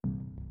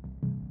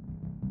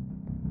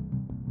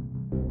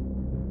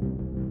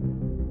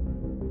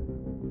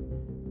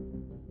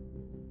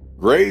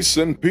Grace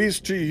and peace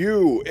to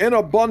you in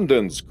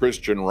abundance,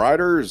 Christian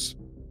writers.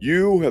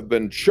 You have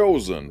been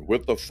chosen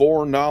with the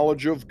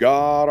foreknowledge of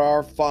God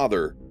our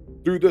Father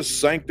through the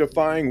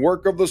sanctifying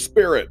work of the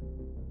Spirit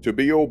to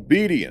be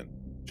obedient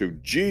to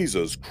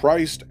Jesus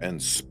Christ and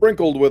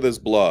sprinkled with His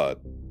blood.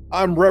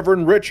 I'm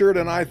Reverend Richard,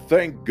 and I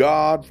thank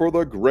God for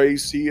the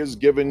grace He has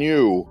given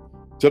you.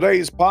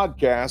 Today's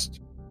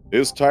podcast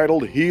is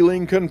titled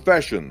Healing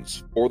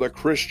Confessions for the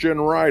Christian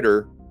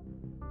Writer.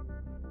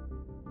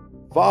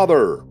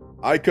 Father,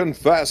 I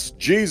confess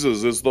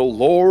Jesus is the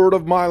Lord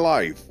of my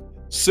life.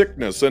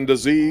 Sickness and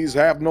disease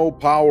have no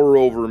power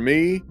over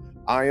me.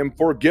 I am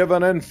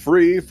forgiven and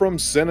free from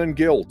sin and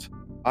guilt.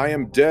 I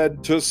am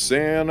dead to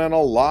sin and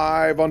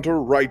alive unto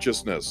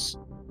righteousness.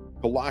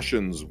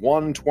 Colossians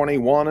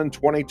 1:21 and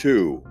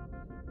 22.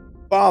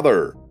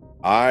 Father,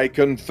 I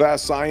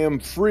confess I am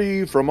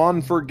free from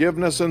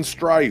unforgiveness and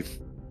strife.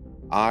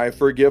 I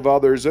forgive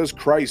others as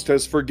Christ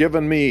has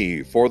forgiven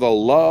me, for the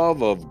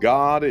love of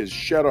God is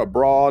shed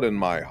abroad in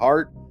my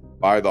heart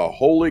by the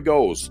Holy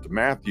Ghost.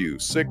 Matthew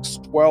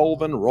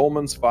 6:12 and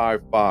Romans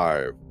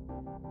 5:5.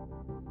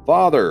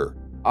 Father,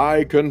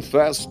 I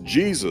confess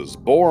Jesus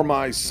bore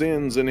my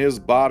sins in His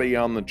body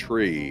on the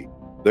tree.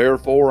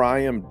 Therefore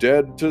I am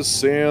dead to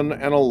sin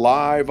and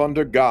alive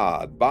unto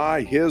God.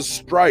 By His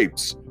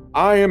stripes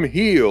I am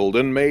healed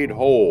and made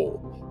whole.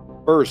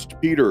 1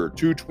 Peter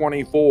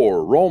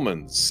 2:24,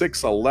 Romans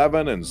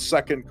 6:11, and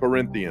 2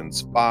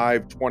 Corinthians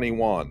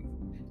 5:21.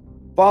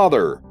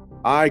 Father,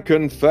 I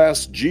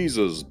confess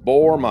Jesus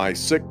bore my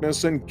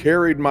sickness and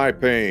carried my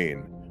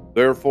pain.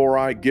 Therefore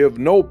I give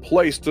no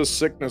place to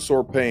sickness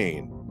or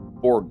pain,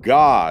 for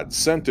God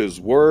sent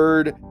His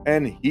word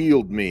and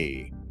healed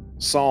me.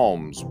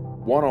 Psalms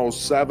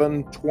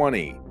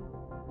 107:20.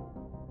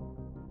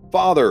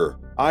 Father,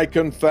 I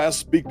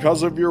confess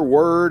because of your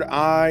word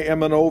I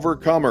am an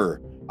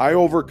overcomer. I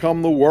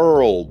overcome the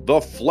world, the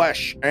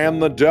flesh,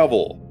 and the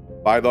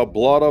devil by the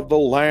blood of the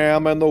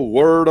Lamb and the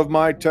word of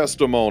my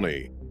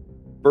testimony.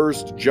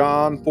 1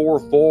 John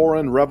 4:4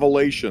 and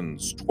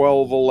Revelations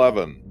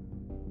 12:11.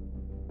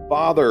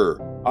 Father,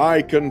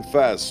 I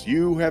confess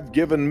you have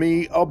given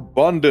me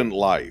abundant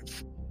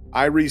life.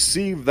 I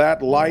receive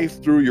that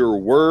life through your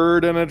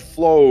word, and it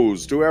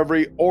flows to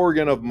every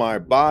organ of my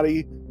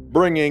body,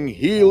 bringing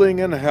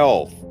healing and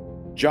health.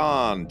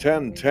 John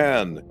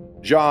 10:10,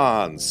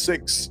 John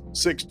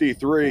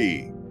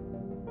 6:63.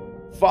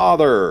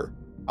 Father,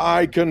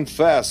 I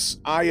confess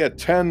I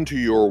attend to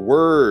your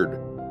word.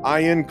 I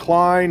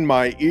incline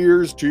my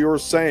ears to your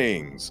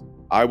sayings.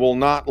 I will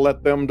not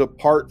let them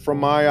depart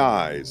from my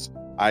eyes.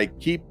 I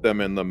keep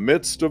them in the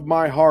midst of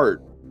my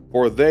heart,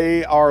 for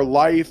they are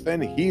life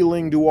and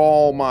healing to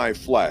all my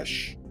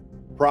flesh.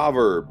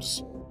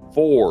 Proverbs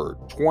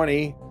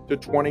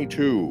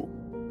 4:20-22.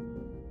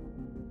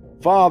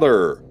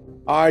 Father,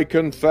 I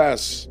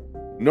confess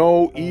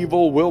no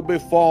evil will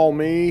befall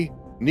me,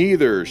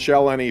 neither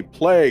shall any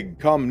plague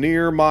come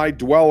near my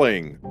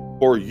dwelling,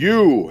 for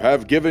you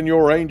have given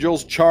your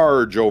angels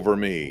charge over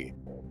me.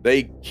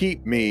 They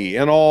keep me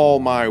in all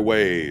my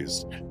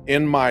ways.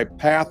 In my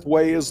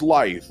pathway is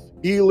life,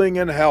 healing,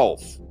 and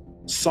health.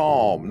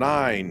 Psalm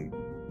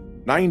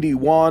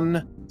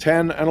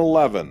 91:10 and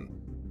 11.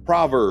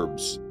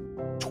 Proverbs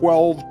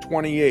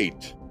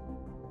 12:28.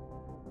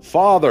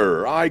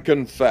 Father, I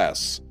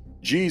confess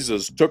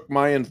Jesus took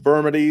my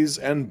infirmities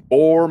and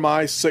bore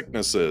my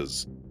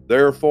sicknesses.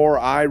 Therefore,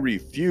 I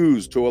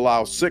refuse to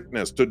allow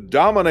sickness to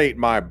dominate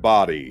my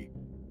body.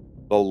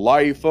 The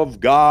life of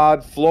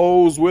God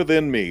flows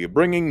within me,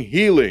 bringing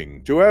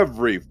healing to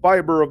every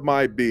fiber of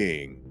my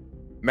being.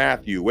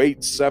 Matthew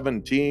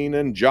 8:17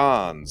 and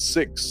John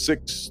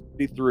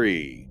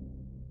 6:63.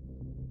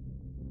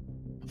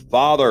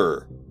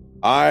 Father,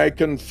 I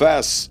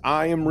confess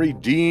I am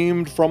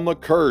redeemed from the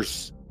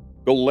curse.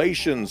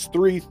 Galatians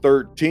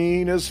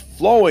 3:13 is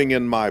flowing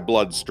in my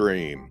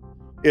bloodstream.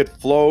 It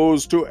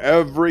flows to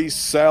every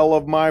cell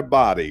of my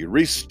body,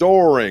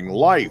 restoring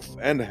life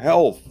and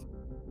health.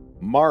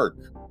 Mark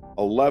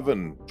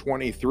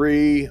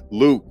 11:23,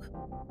 Luke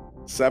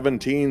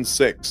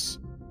 17:6.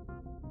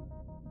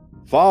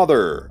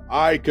 Father,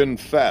 I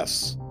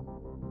confess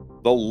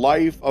the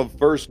life of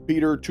 1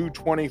 Peter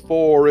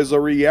 2:24 is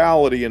a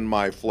reality in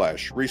my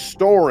flesh,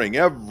 restoring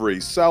every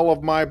cell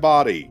of my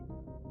body.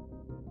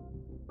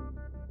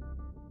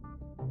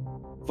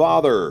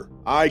 Father,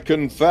 I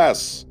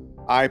confess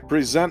I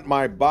present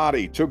my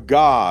body to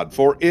God,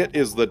 for it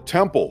is the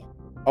temple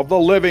of the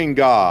living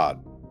God,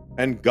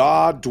 and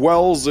God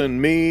dwells in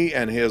me,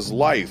 and His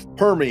life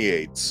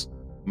permeates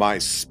my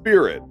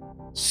spirit,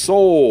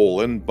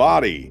 soul, and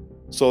body,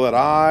 so that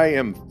I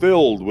am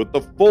filled with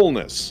the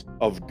fullness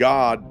of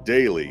God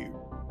daily.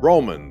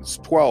 Romans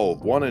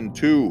 12:1 and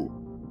 2,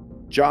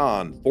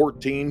 John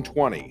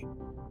 14:20.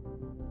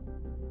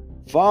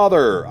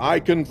 Father, I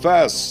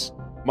confess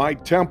my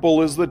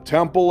temple is the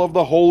temple of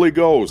the Holy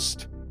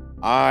Ghost.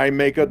 I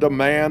make a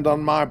demand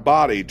on my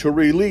body to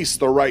release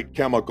the right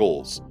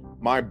chemicals.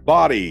 My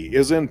body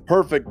is in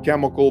perfect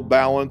chemical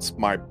balance.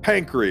 My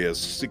pancreas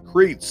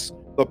secretes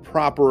the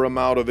proper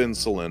amount of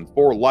insulin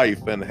for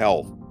life and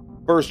health.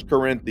 1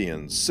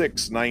 Corinthians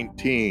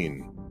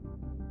 6:19.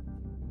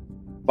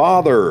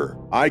 Father,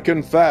 I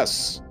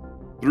confess,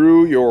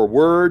 through your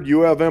word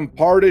you have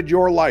imparted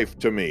your life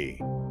to me.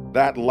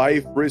 That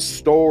life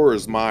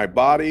restores my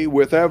body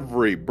with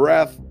every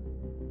breath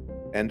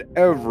and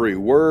every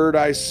word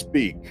I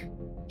speak.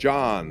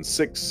 John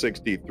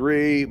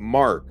 6:63,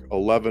 Mark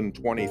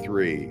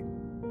 11:23.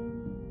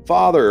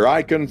 Father,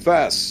 I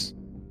confess,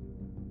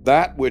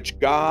 that which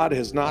God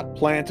has not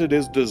planted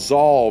is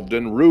dissolved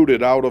and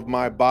rooted out of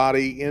my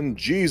body in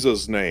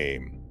Jesus'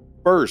 name.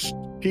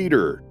 1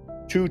 Peter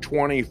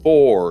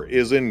 2:24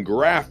 is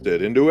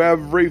engrafted into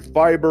every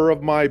fiber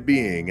of my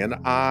being, and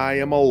I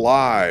am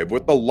alive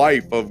with the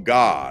life of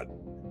God.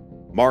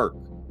 Mark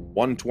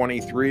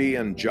 1:23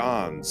 and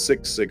John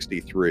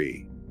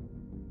 6:63.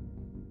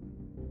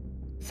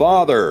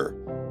 Father,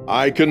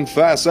 I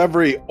confess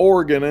every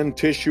organ and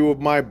tissue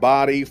of my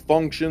body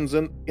functions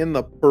in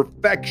the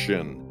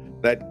perfection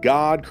that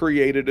God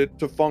created it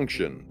to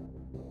function.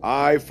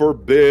 I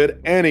forbid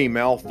any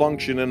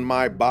malfunction in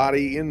my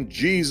body in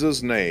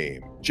Jesus'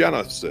 name.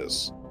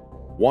 Genesis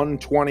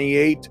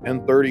 1:28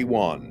 and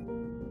 31.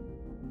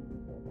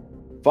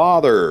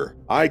 Father,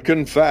 I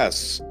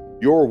confess,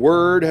 your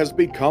word has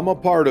become a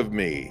part of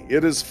me.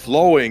 It is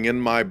flowing in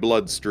my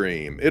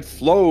bloodstream. It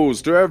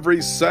flows to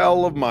every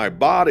cell of my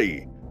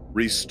body,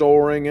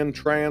 restoring and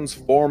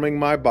transforming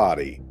my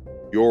body.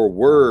 Your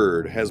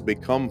word has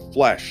become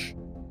flesh,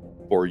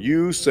 for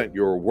you sent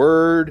your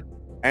word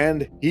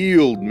and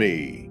healed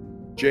me.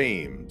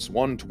 James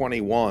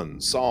 1:21,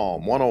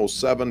 Psalm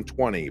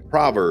 107:20,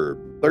 Proverb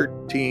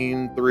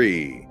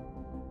 13:3.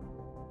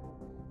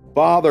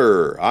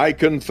 Father, I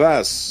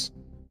confess,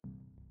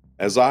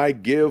 as I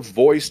give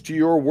voice to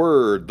your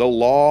word, the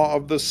law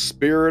of the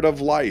Spirit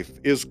of life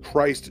is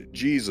Christ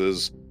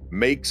Jesus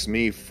makes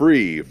me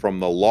free from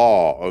the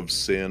law of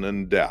sin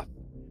and death.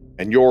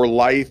 And your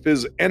life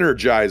is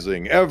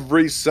energizing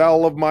every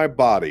cell of my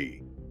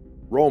body.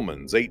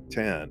 Romans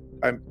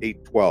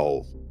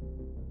 8:12.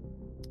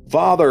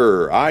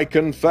 Father, I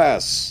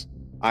confess,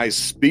 I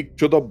speak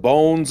to the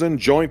bones and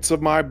joints of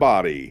my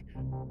body.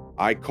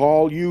 I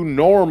call you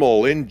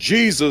normal in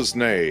Jesus'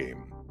 name.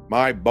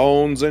 My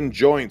bones and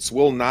joints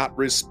will not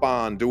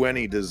respond to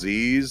any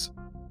disease,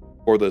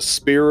 for the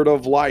Spirit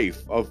of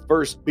life of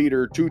 1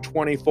 Peter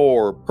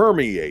 2:24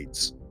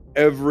 permeates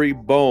every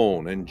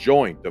bone and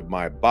joint of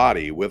my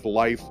body with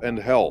life and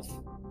health.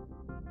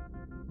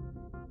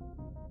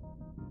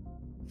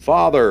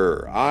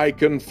 Father, I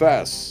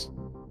confess,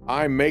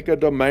 I make a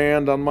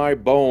demand on my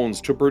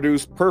bones to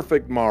produce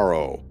perfect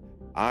marrow.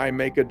 I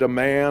make a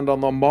demand on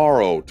the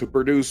marrow to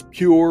produce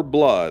pure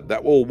blood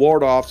that will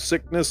ward off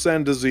sickness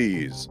and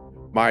disease.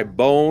 My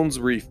bones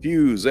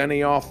refuse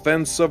any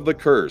offense of the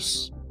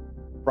curse.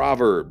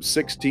 Proverbs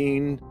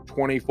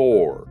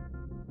 16:24.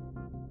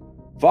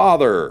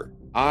 Father,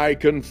 I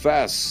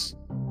confess,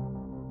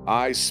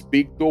 I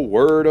speak the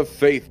word of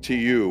faith to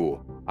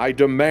you. I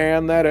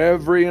demand that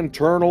every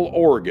internal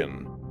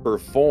organ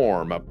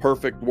perform a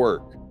perfect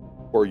work,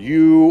 for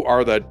you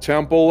are the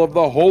temple of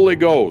the Holy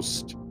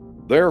Ghost.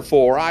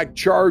 Therefore, I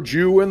charge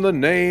you in the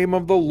name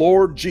of the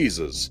Lord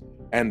Jesus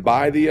and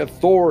by the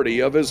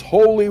authority of his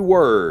holy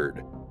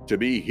word to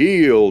be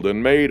healed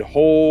and made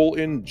whole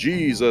in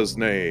Jesus'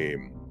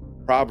 name.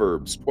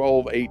 Proverbs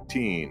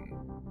 12:18.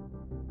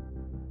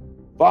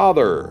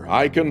 Father,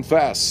 I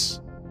confess,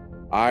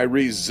 I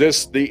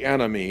resist the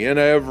enemy in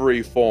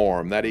every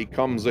form that he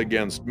comes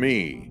against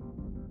me.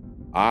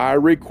 I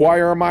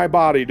require my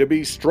body to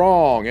be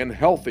strong and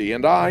healthy,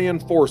 and I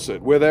enforce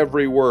it with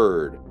every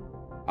word.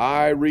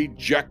 I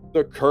reject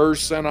the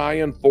curse and I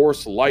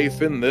enforce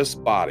life in this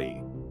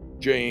body.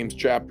 James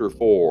chapter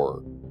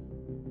 4.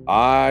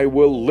 I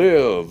will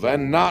live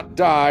and not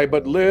die,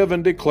 but live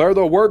and declare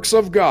the works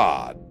of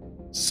God.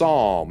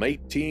 Psalm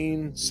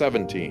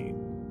 18:17.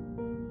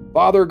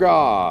 Father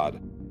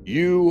God,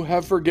 you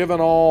have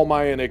forgiven all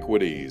my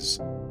iniquities.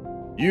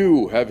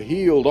 You have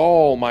healed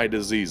all my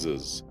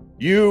diseases.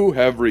 You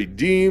have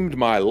redeemed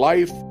my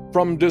life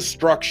from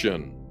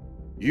destruction.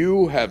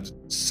 You have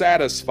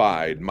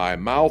satisfied my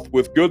mouth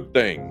with good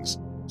things,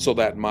 so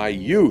that my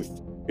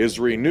youth is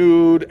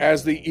renewed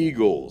as the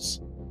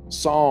eagles.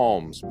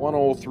 Psalms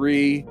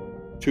 103,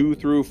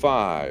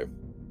 2-5.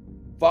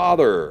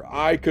 Father,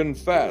 I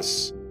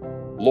confess,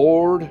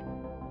 Lord,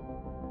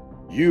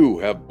 you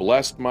have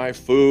blessed my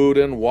food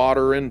and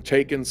water and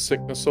taken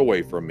sickness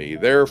away from me.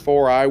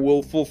 Therefore, I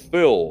will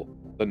fulfill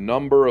the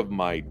number of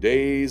my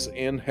days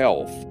in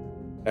health.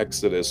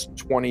 Exodus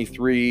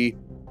 23,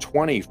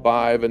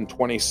 25 and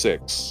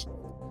 26.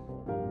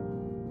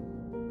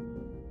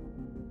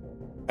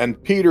 And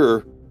 1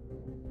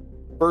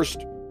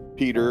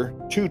 Peter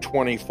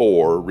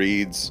 2:24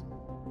 reads,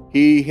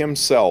 He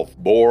himself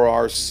bore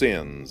our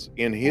sins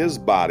in his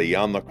body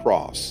on the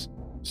cross,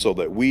 so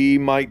that we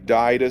might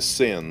die to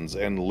sins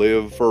and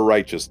live for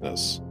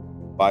righteousness.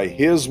 By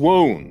his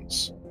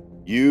wounds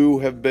you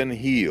have been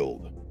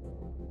healed.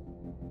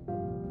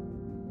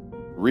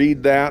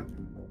 Read that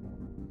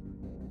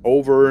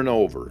over and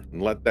over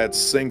and let that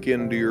sink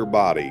into your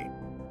body.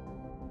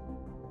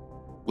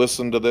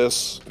 Listen to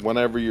this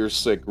whenever you're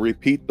sick.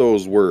 Repeat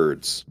those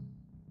words.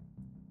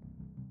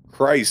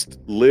 Christ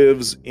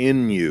lives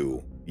in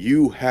you.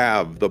 You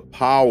have the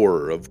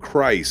power of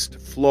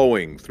Christ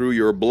flowing through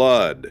your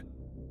blood.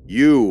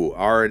 You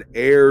are an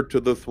heir to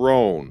the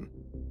throne.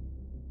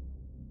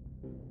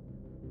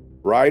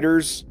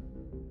 Riders,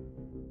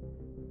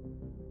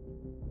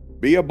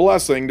 be a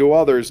blessing to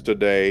others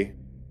today,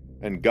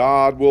 and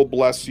God will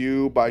bless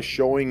you by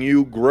showing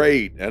you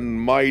great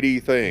and mighty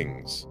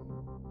things.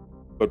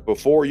 But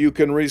before you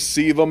can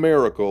receive a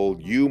miracle,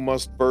 you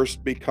must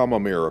first become a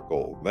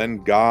miracle. Then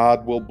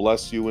God will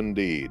bless you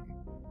indeed.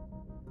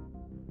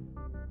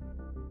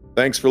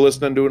 Thanks for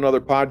listening to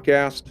another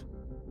podcast.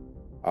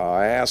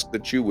 I ask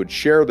that you would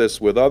share this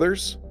with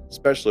others,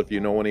 especially if you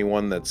know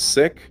anyone that's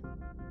sick,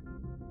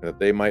 that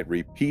they might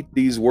repeat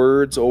these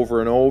words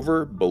over and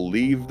over,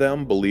 believe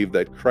them, believe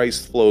that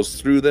Christ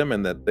flows through them,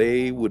 and that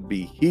they would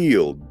be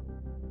healed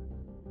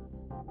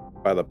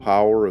by the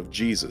power of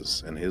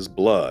Jesus and his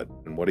blood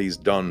and what he's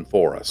done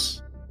for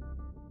us.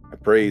 I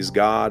praise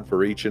God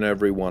for each and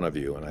every one of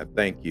you, and I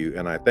thank you,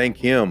 and I thank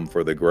him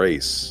for the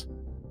grace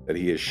that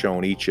he has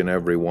shown each and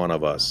every one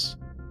of us.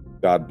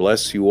 God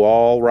bless you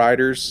all,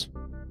 riders.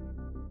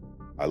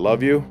 I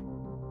love you.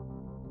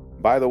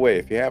 By the way,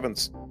 if you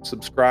haven't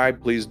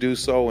subscribed, please do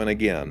so. And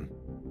again,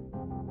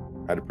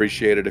 I'd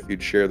appreciate it if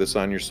you'd share this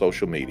on your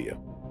social media.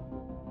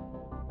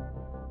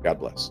 God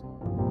bless.